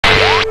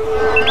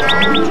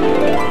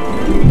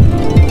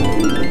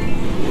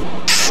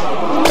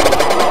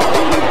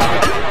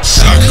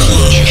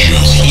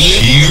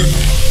Here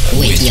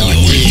with your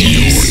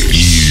ears.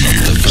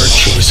 The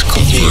virtuous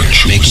cooler,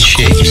 making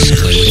shapes,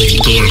 playing with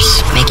gears,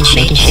 making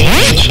shapes,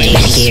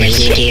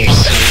 gears.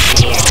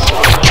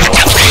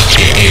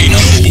 AKA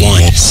number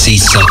one,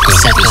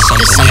 Seesucka. There's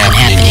something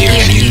happening here,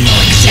 and you know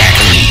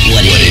exactly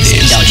what it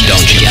is.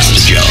 Don't you,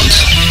 Mr. Jones?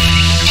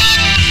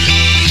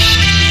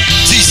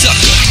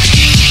 Seesucka.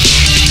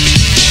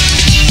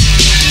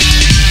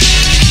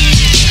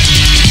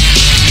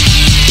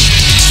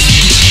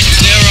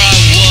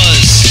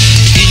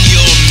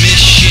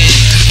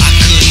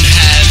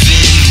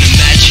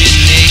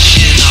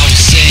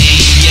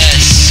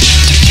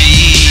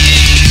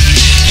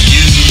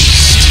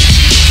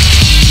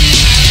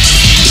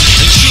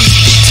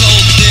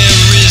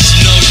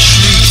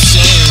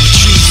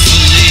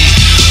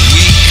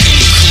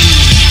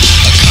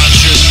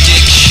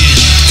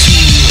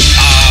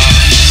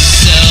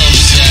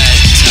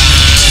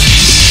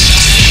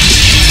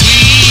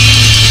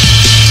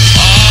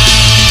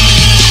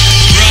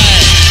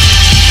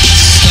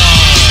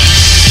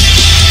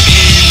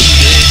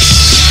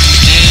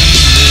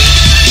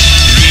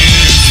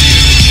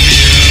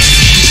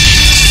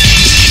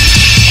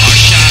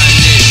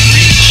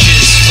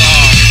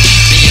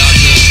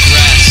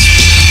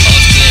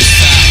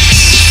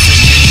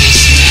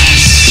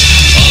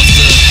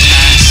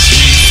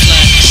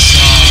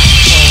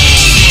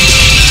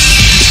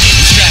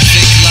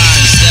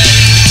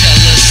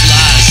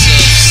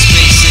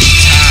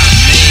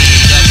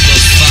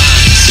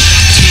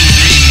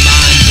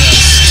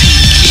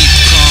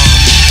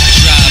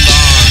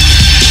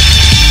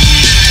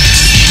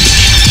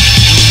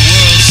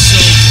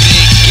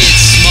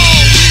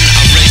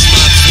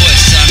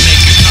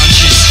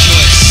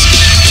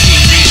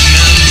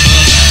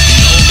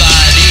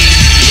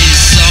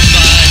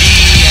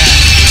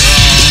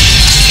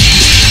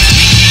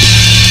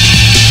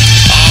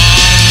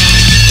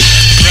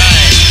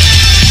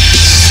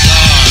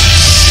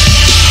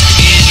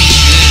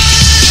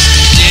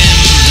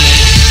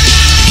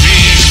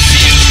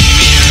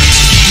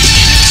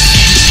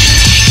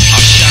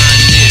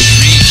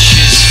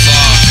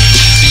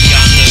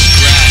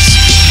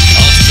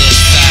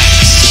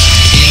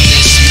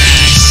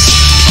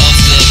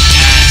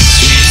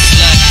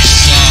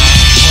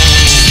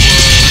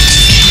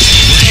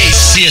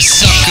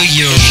 Sucker,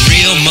 you're a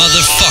real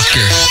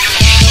motherfucker.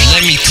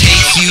 Let me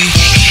take you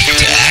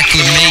to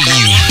acclimate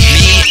you.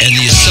 Me and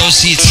the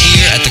associates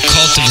here at the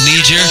Cult of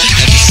Leisure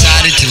have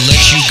decided to let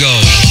you go.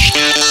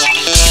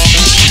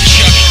 To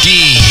Chuck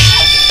D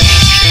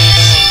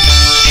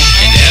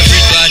and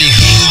everybody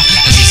who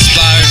has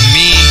inspired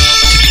me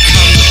to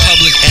become the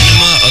public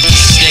enema of the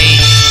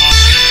state.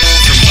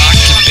 From Bach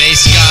to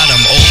bass god,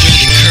 I'm older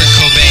than Kurt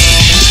Cobain.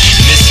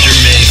 Mr.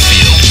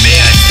 Mayfield,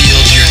 may I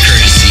field your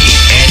courtesy?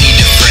 Annie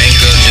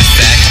DeFranco, de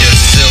facto,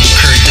 Silk,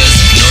 Curtis,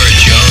 Nora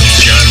Jones,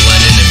 John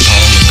Lennon, and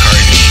Paul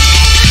McCartney.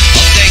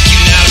 I'll thank you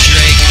now,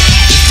 Drake.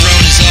 The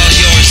throne is all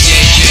yours,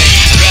 JJ.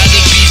 I'd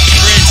rather be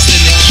Prince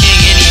than the king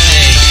any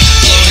day.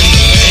 Blowing in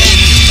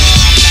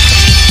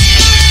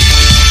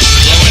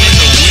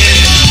the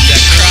wind that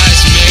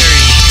cries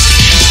Mary.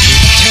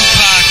 With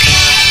Tupac,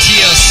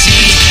 TLC,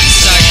 and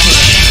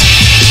Cyclan.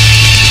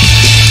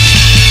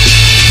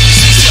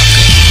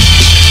 Seesucka.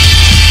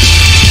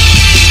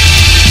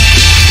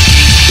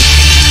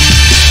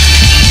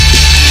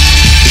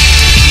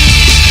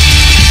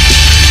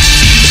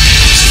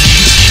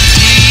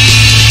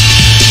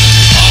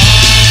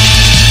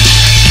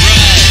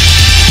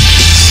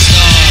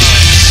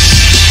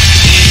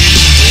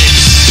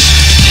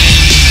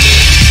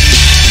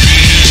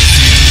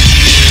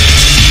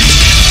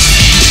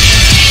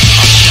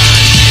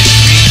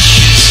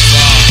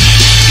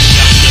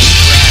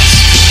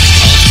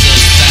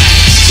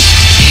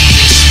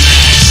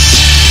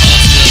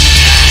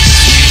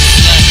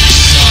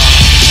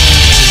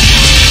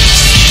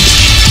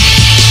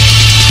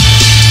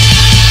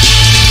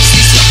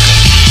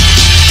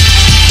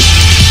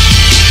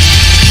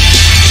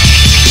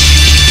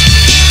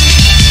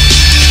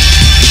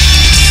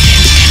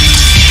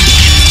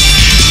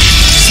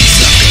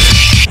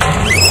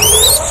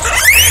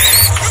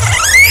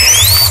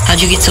 How'd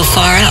you get so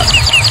far out?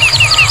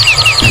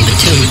 Number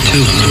two,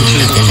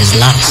 nothing is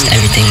lost.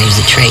 Everything leaves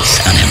a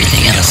trace on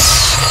everything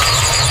else.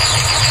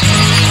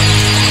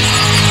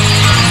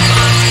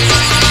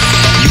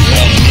 You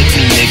helped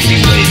make me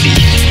wavy.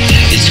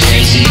 It's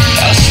crazy,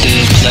 I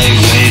still play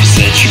waves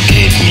that you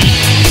gave me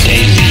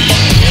daily.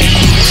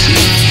 Frequency,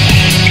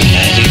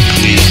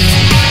 kinetically,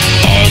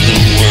 are the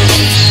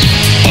worlds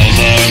of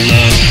our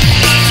love.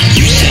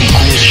 You send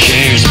cool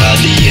shares by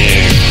the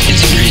air.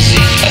 It's breezy,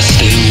 I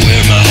still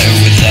wear my hair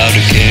without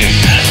a care.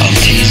 I'm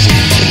teasing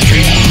the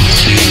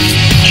frequency,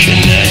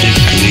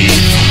 genetically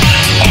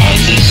are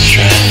the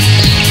strands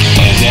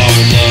of our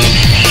love.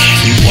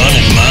 You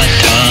wanted my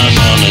time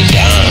on a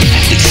dime.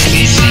 It's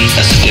sleazy,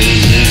 I still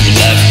live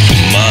life for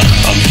mine.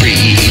 I'm free,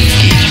 and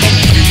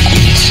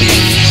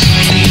frequencies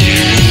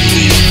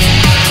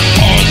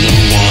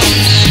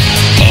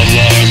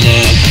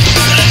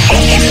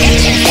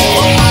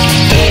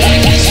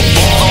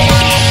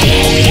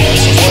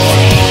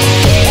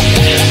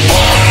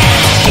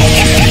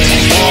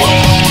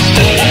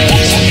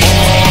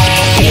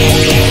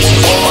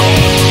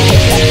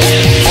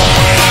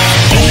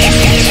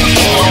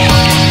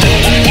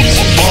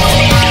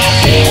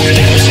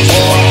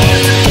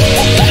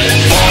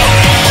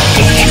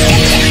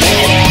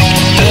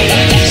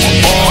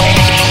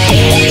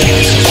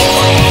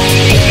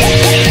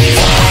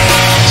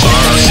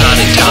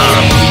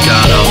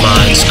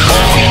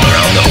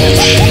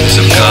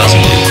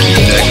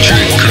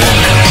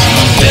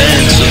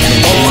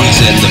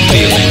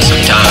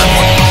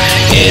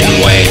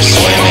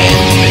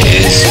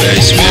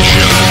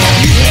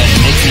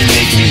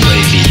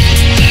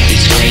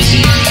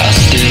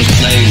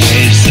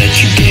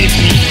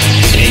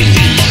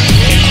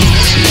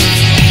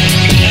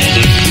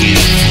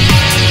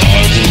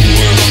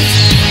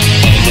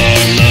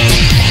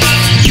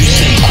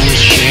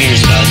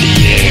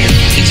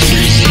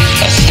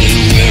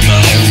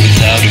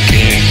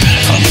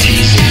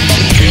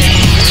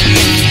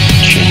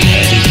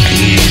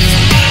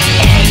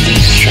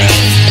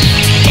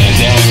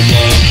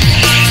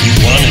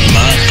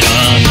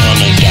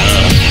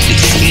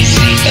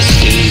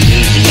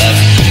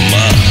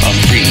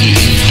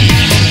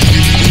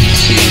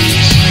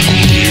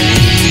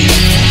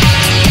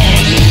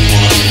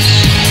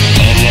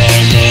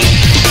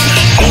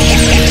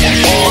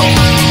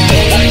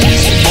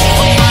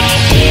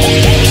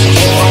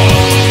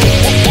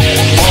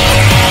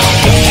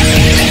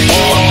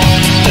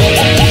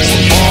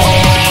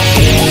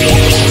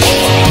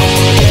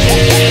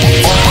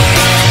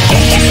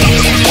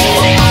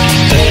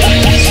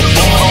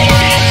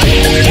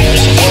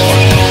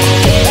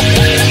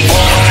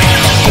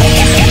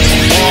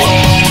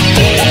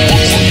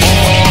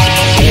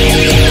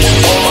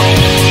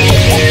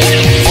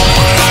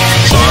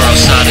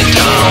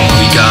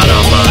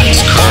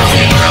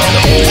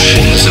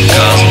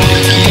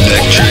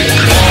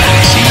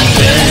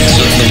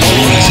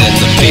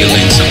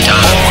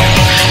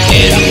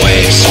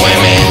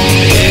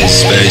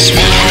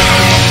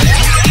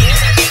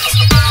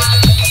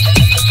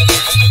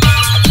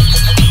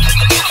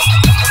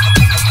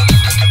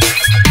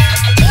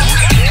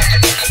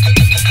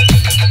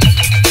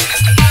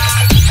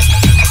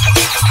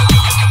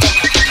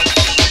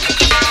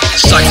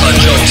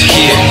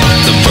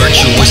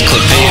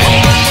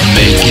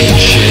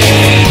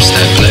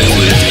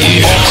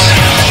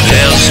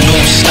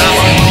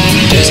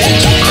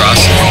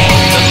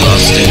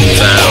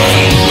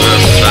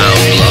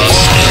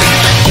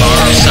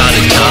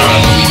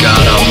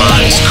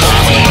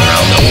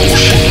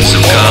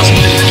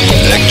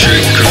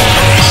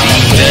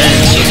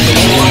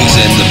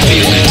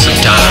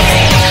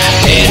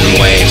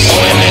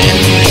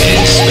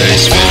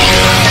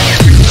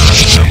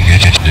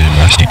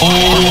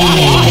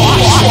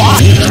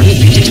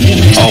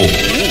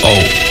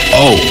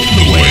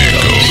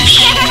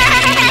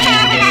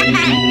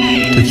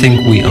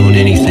think we own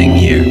anything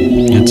here.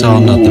 It's all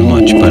nothing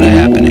much but a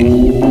happening.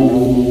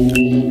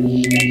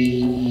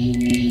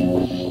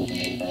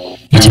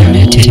 You tell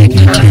me to take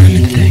my time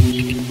and think.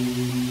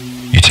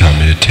 You tell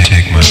me to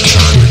take my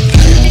time and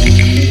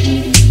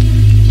think.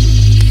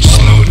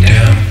 Slow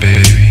down,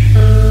 baby.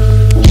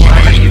 Why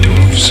do you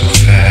move so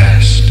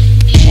fast?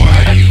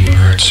 Why do you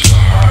hurt so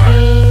hard?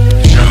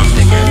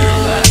 Nothing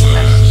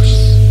works.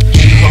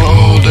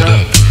 Hold it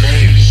up,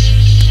 baby.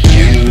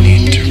 You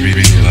need to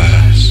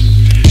relax.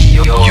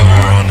 You're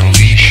on a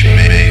leash,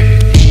 baby.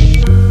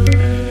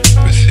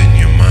 Within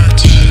your mind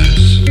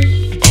says,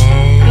 oh,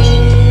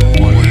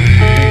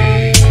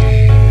 wait.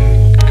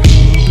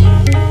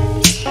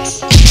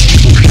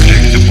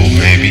 Predictable,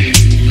 maybe,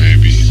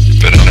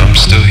 but I'm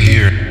still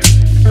here,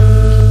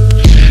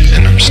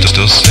 and I'm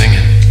still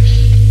singing.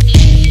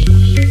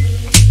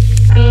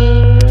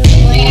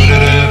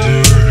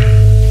 Whatever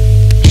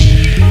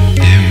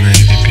it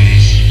may be,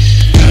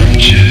 I'm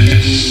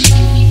just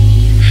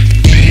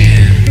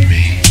being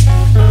me.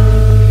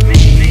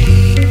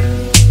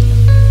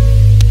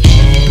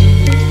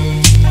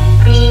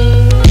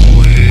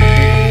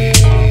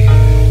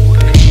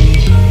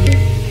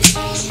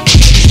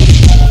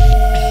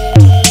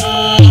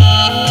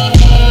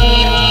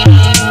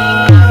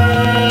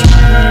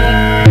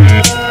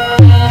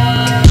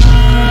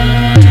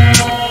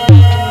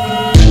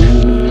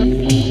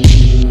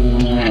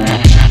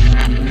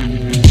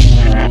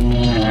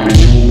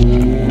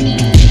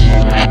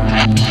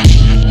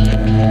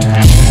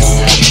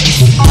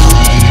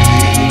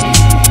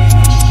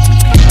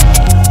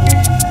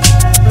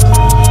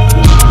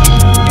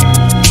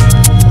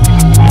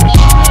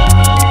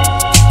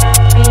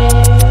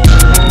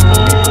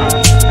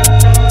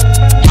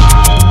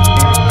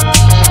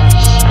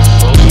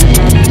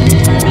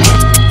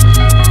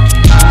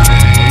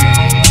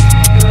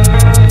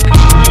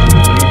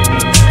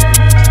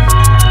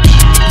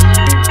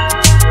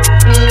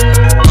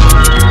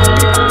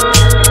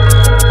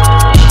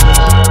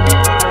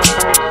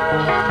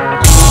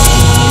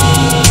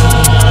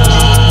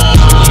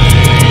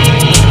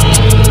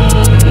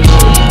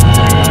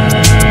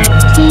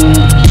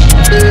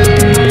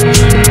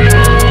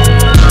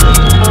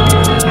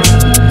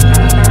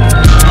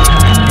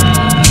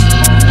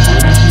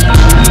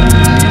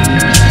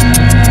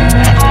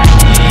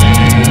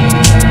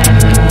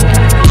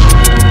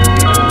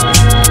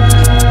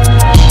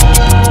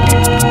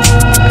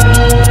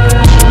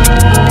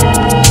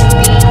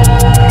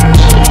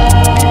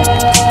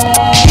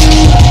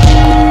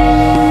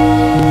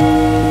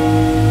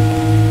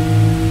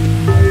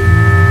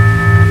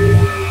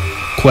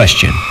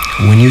 Question.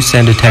 When you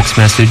send a text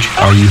message,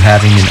 are you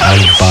having an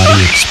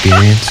out-of-body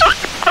experience?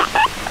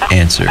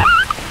 Answer.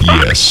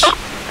 Yes.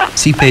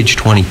 See page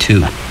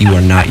 22, You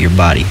Are Not Your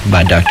Body,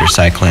 by Dr.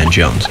 Cyclan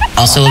Jones.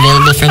 Also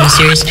available from the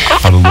series,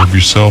 How to Love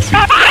Yourself.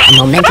 a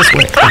momentous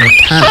work of atomic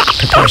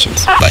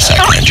proportions. By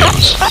Cyclan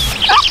Jones.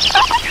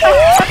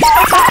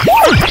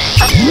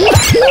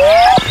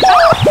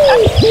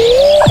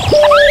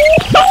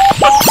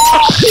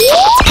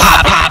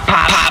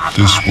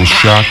 This will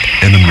shock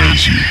and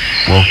amaze you.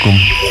 Welcome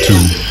to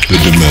the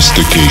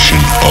domestication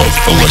of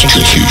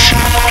electrocution.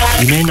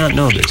 You may not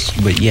know this,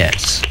 but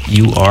yes,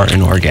 you are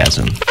an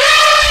orgasm.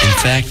 In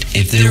fact,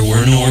 if there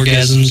were no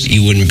orgasms,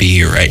 you wouldn't be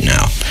here right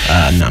now.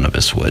 None of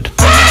us would.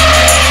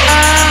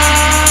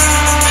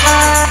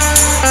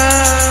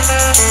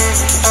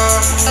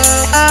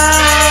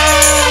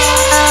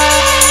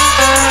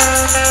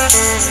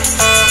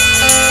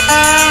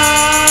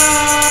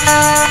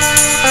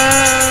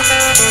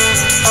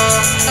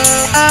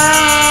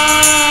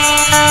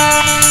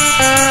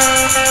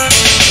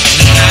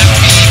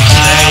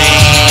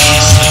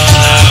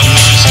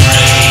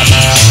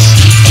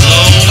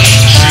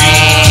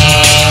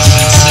 Trees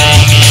and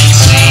singing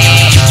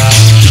seas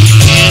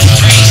in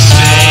free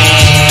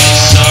space.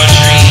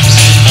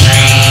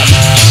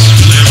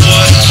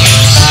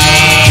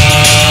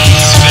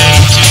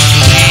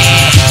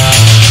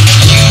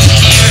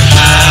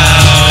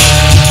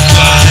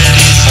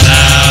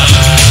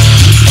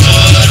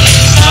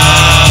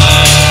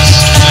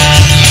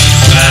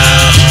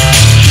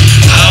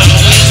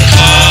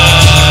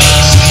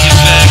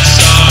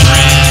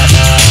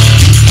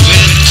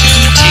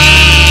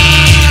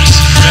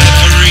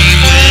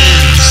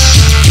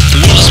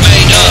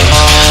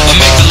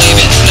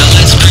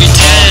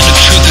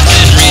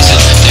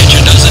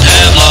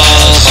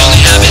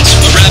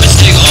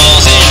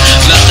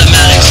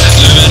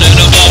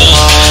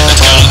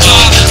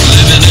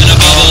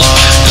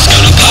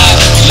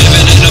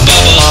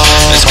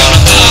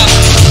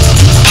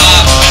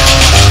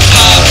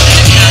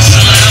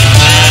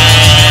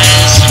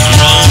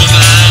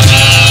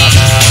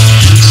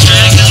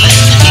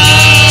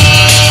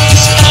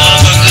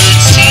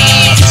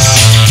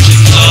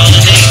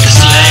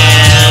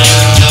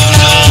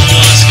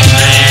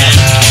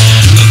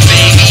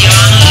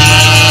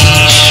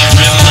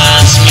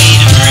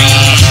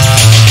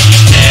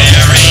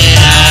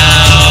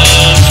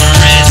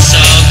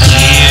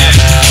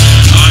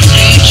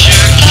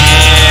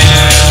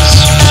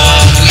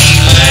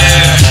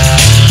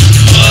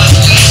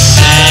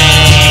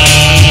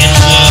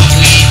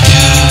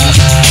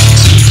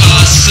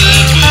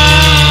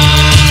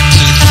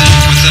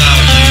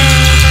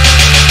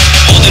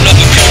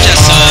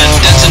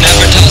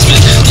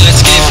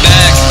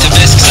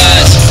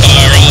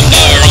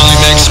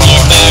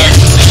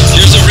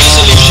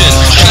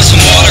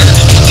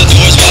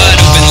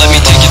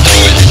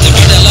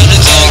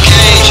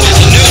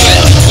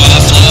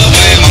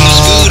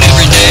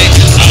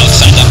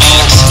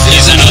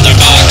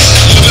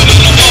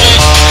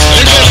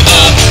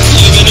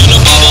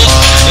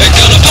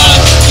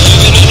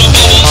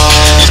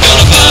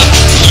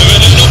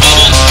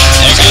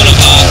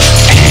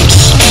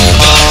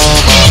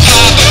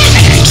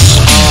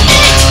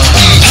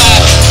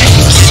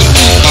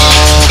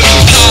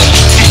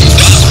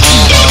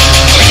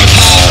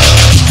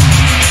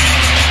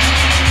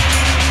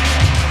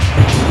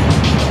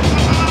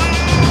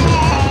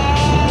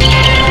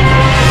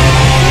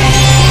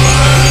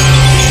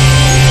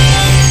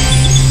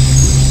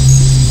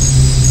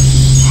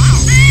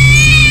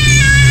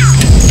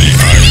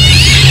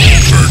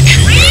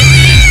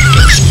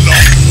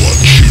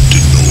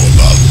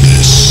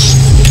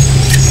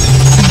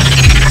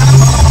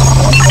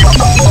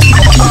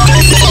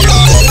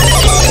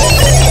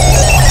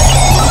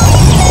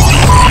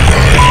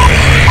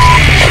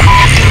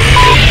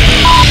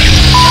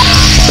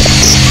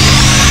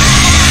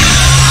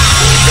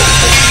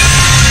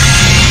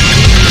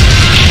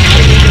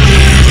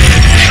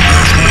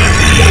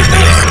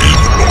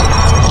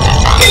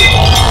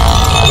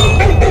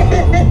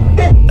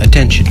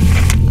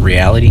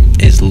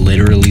 gravity is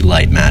literally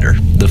light matter.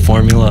 The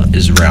formula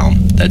is realm.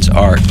 That's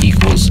R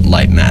equals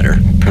light matter.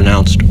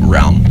 Pronounced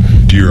realm.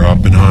 Dear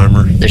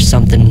Oppenheimer, There's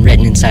something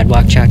written inside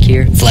walk chalk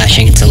here,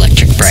 flashing its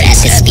electric bright At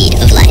the instead. speed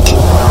of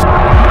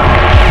light.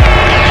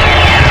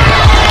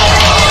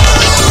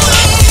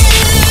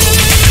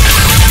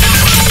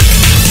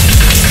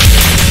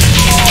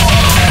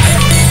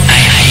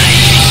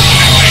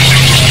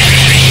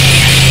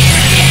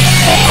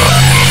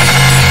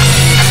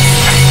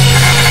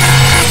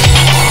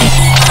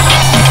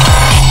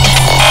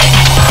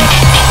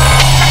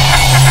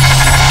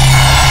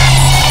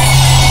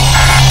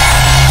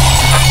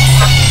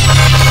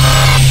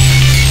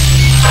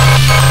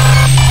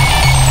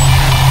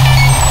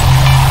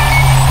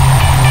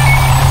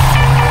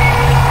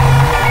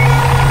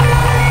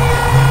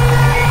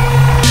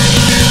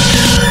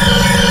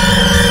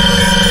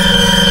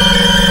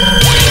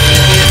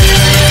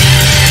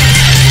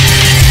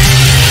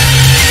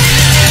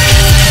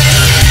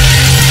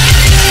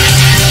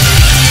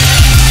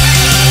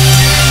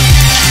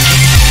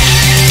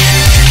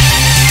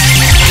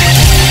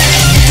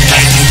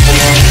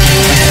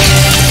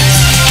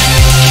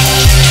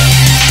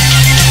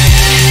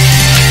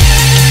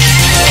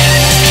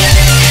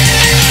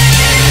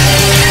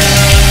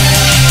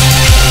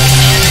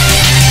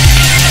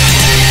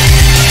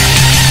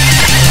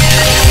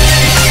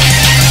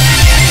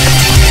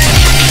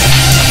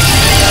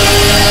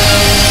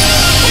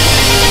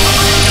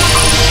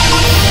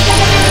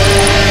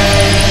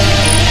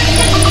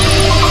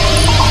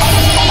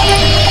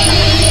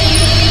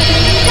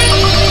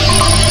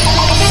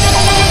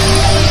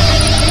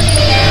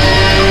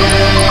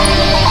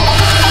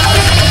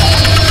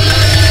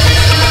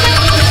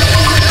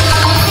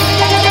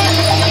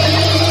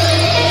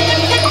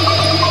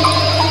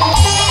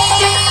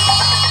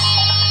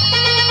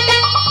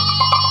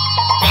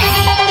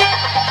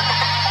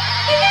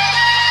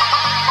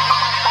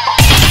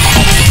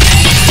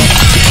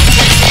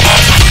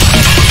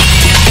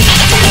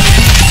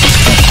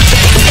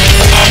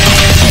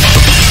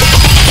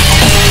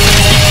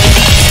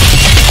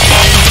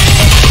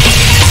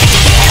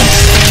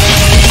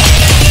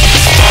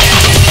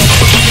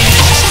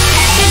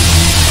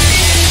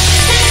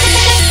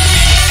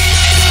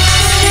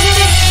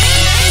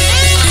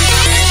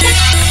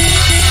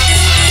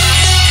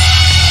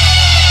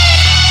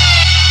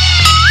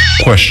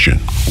 question.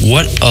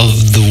 What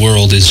of the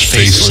world is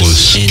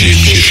Faceless in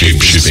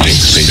shape-shifting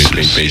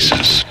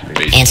spaces.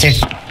 Answer.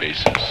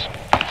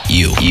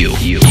 You.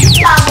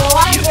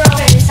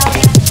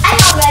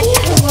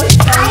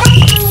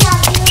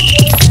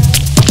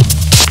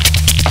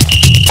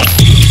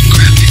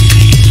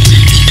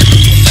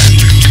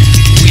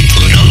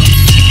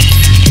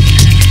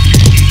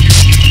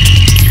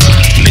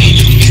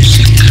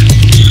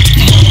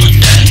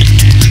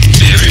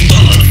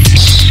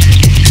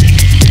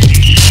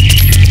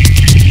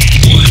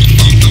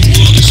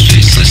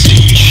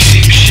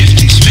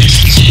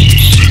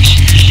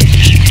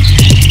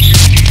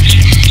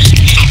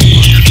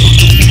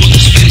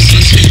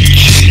 Faceless in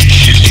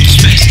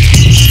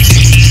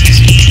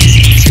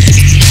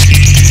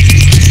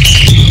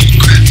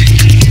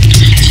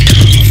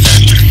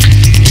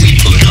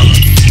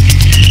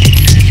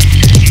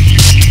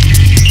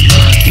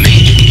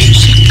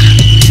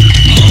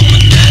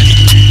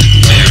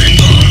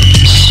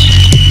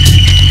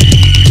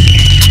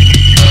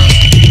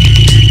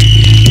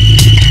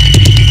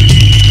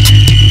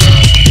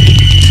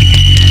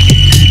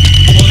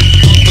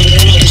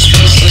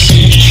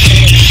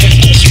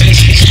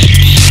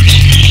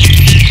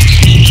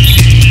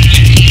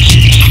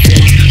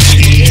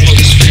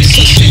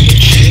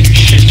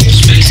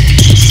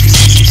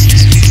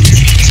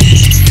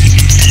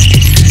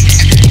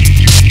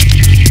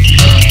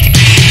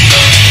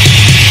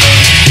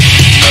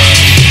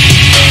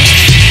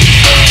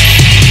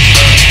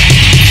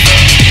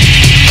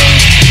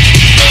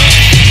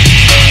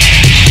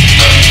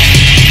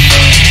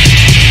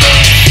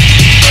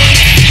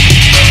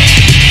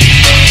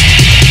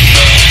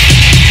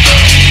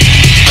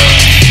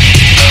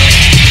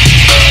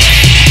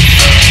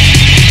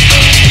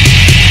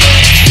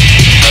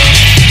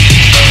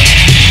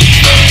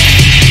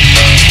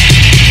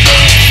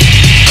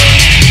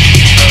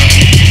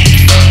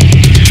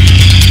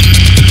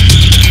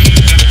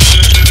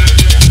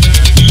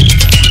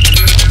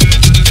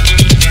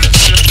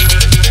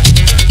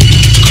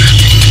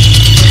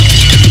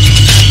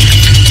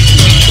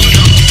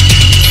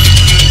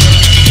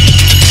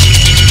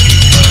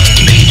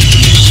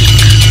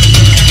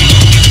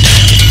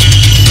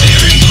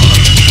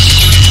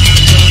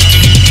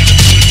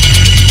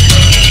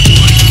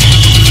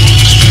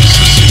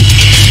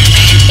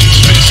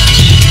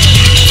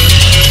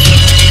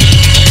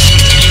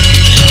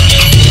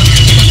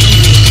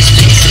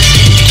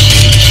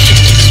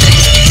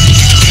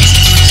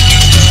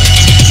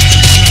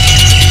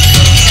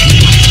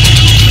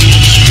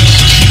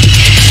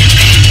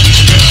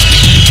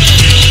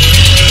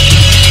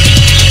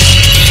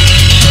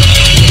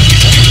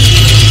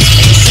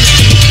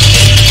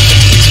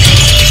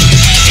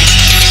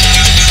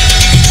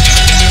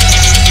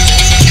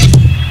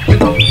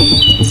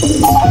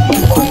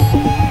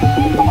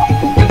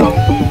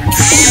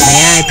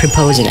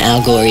propose an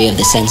allegory of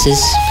the senses?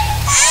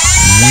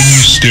 When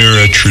you stare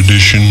at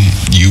tradition,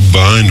 you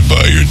bind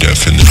by your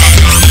definition.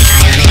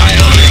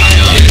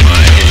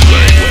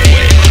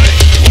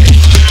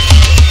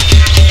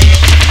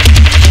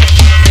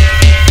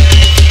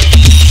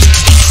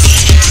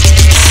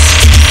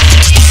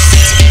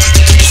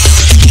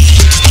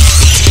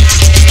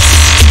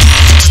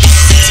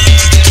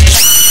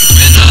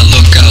 When I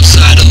look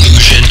outside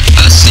illusion,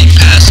 I see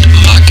past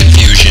my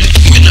confusion.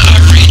 When I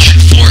reach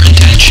for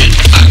intention,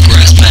 I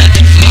grasp at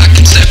my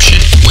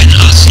conception. When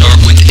I start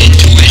with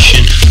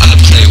intuition, I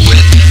play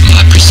with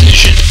my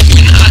precision.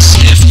 When I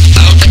sniff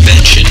out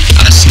convention,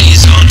 I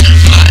sneeze on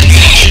my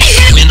invention.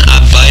 When I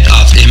bite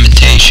off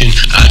imitation,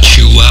 I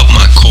chew out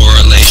my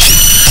correlation.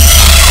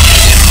 I own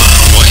it in my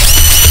own way.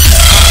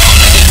 I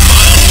own it in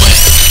my own way.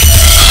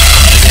 I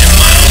own it in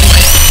my own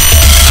way.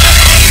 I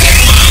own it in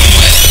my own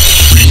way.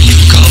 When you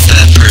gulp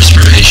that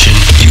perspiration,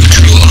 you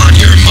drool on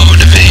your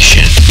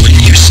motivation. When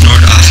you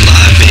snort off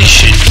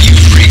libation, you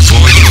reek for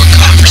your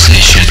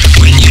conversation.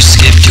 When you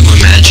skip to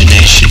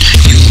imagination,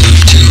 you loop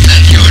to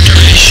your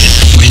duration.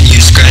 When you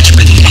scratch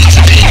beneath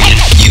opinion,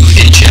 you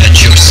itch at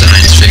your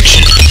science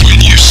fiction. When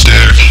you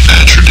stare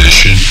at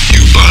tradition,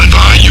 you bind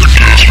by your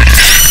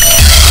definition.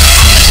 I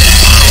own it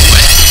in my own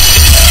way.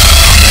 I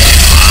own it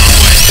in my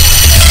own way.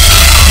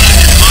 I own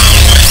it in my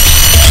own way.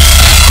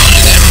 I own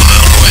it in my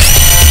own way.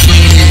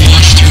 When we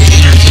watch through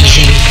inner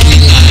vision, we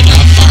light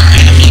up our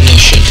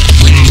ammunition.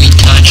 When we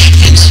touch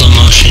in slow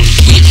motion,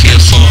 we feel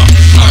for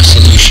our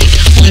solution.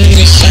 When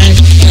we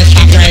send with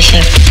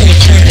vibration, we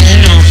turn in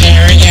our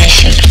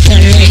variation.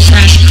 When we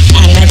flash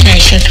on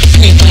rotation,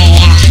 we blow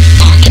off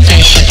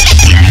occupation.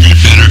 When we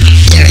bitter,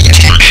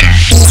 friction,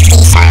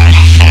 roll off. I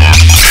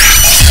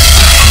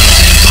own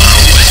it in my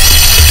own way.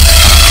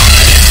 I own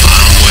it in my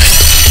own way.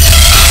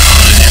 I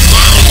own it in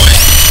my own way.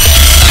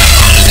 I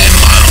own it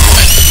in my own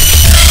way.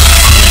 I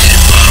own it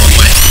in my own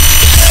way.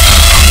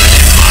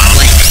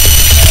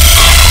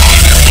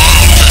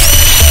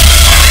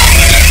 I own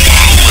it in my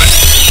own way.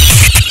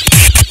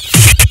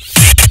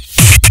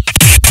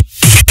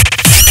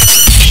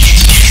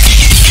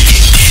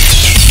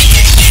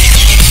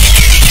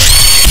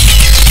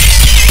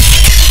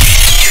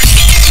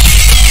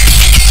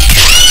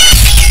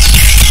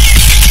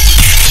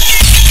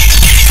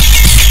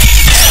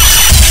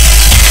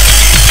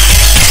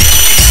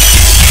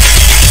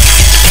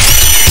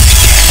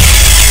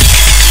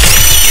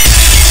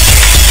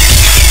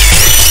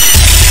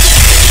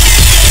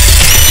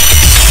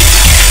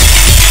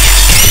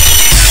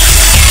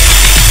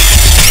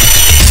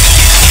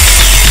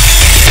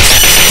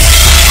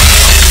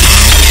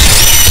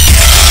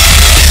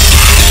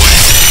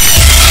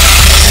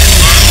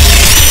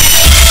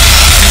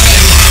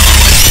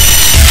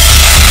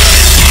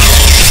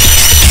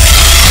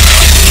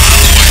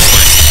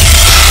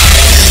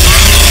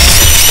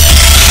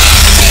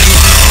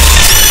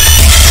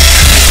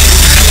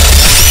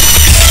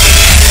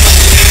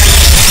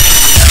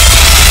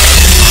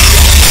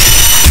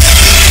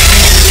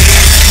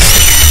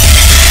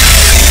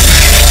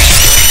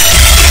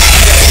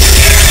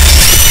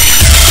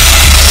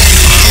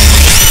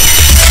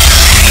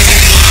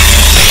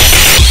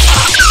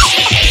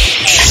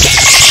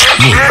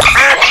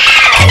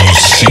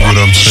 See what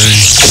I'm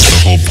saying? The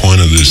whole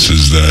point of this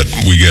is that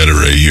we got it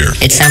right here.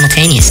 It's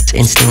simultaneous,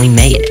 instantly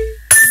made.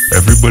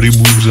 Everybody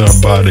moves our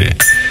body.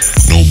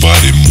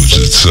 Nobody moves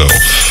itself.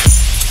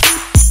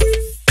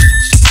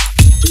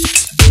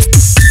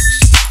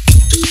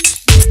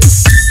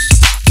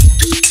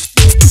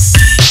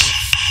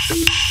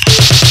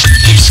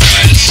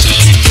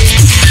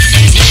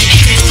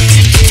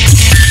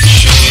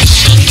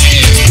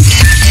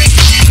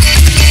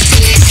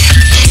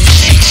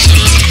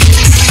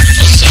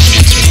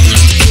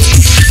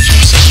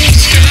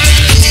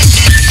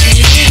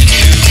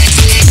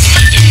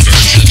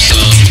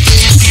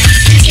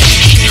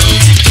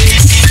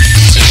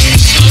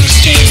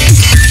 Songs to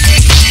you.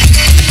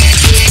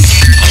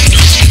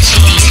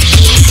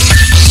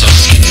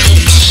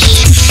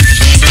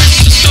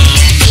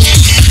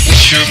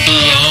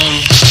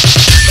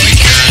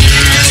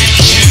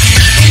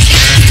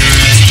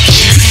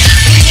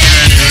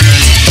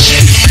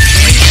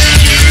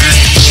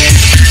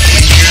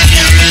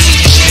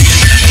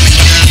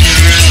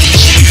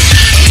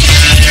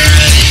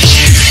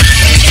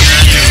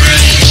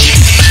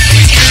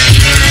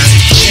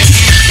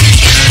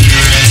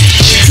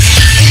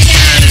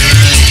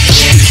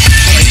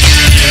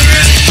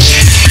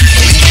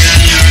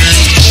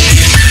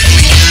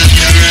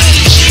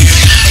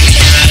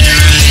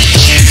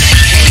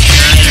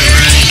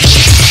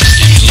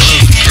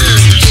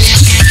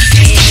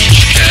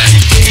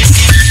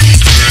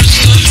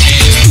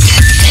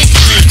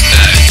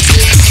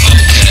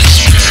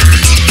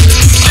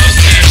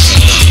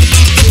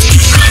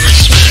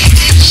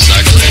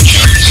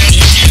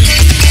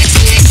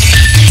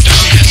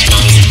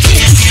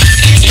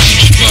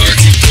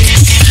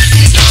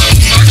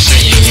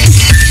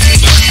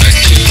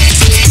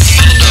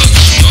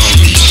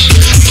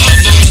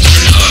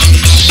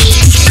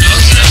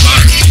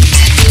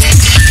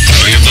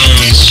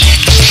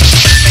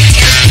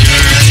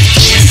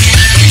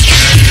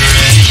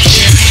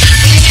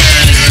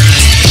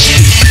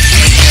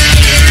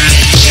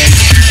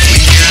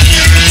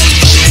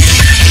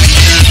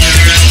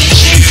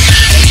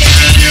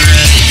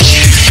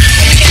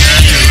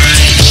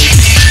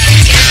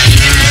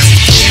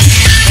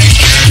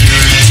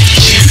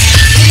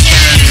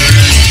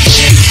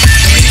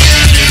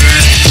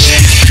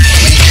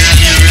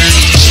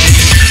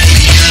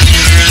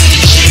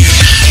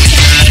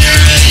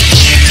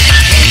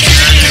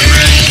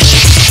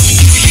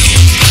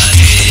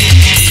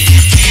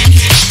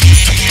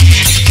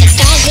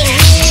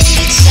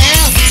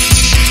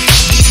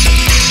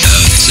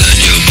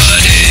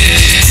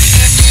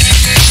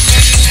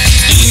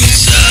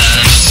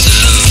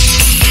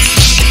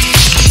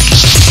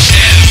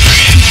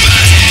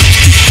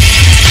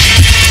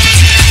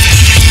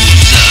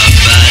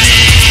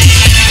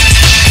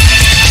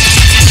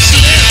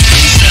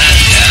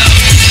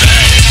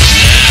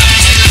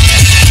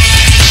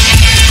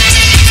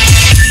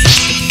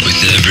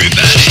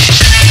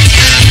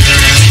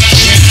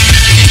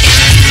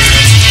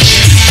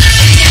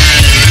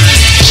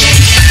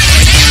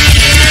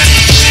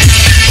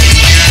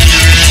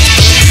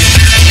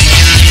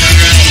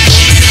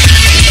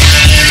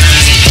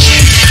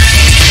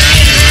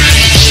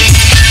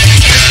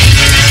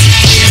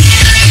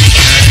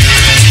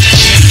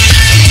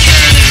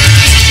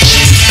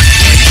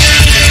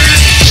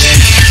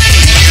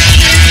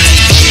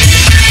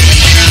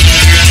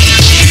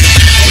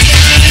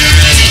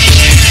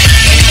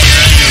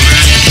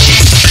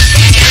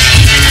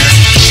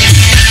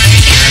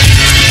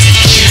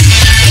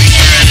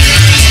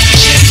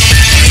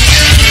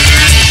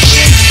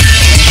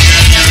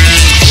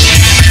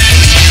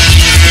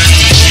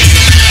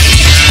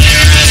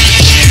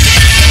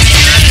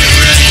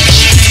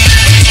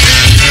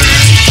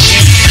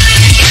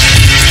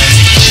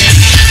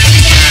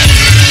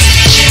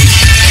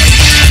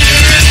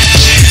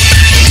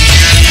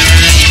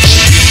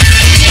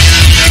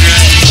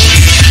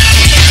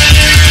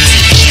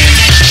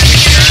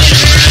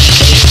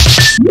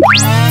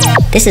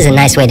 This is a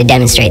nice way to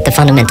demonstrate the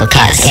fundamental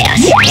cause of chaos.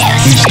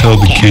 Please tell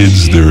the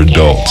kids they're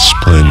adults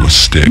playing with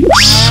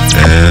sticks,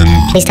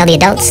 and Please tell the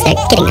adults they're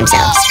kidding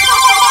themselves.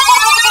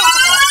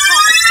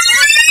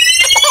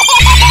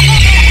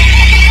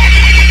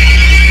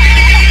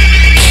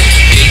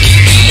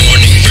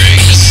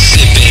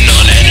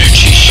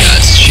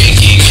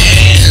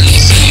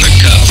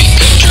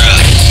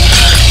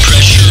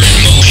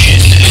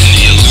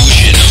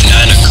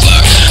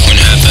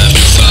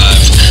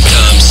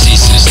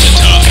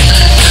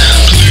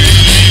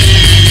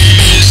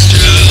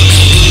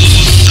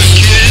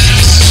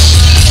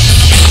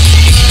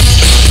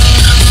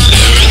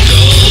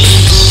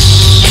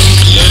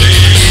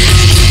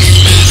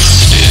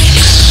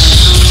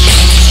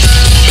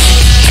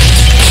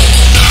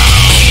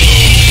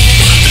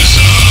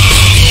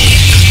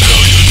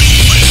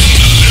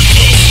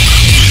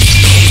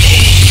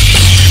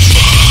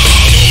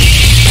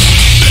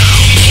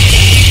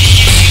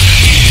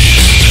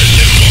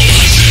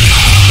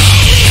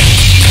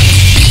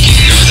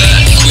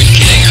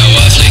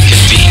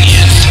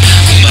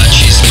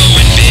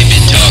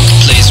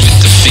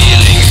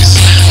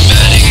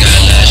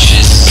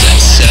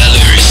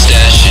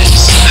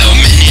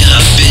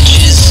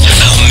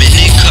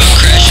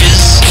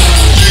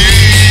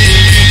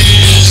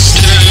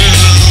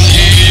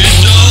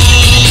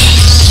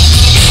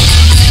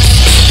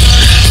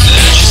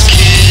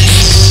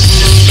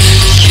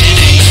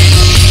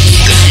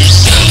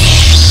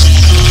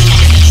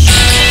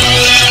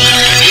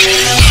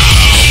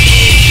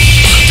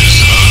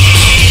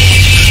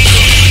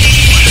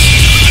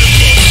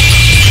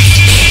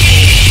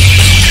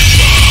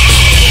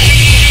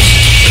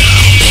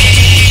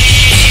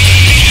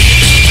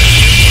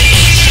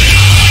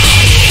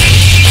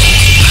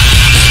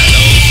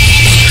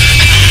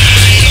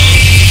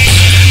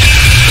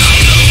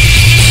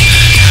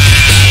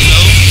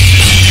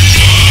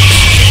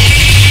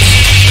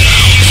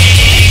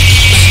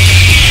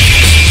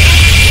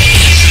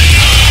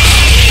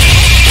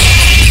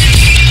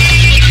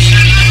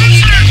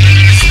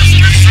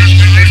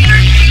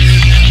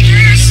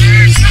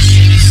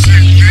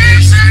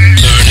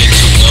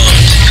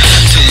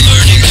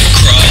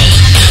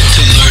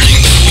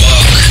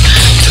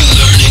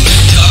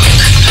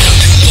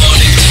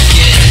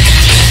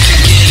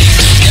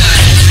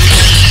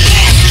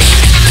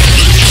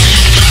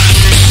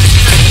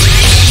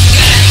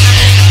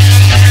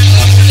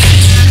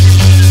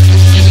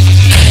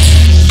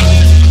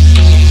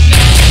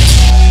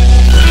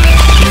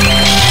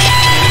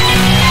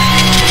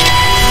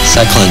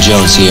 Cyclan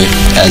Jones here,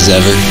 as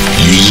ever.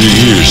 use your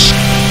ears.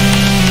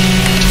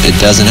 It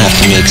doesn't have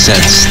to make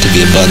sense to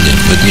be abundant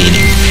with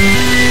meaning.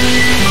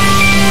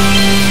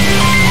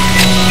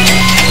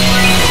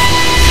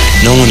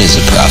 No one is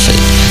a prophet.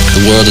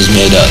 The world is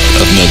made up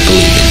of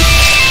make-believing.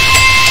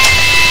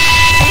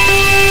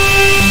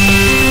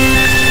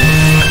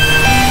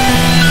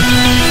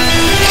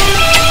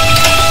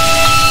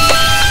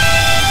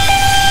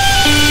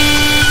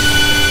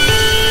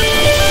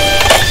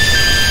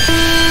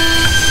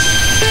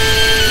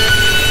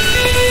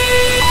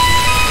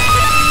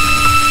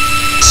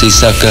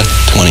 Seesucka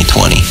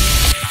 2020.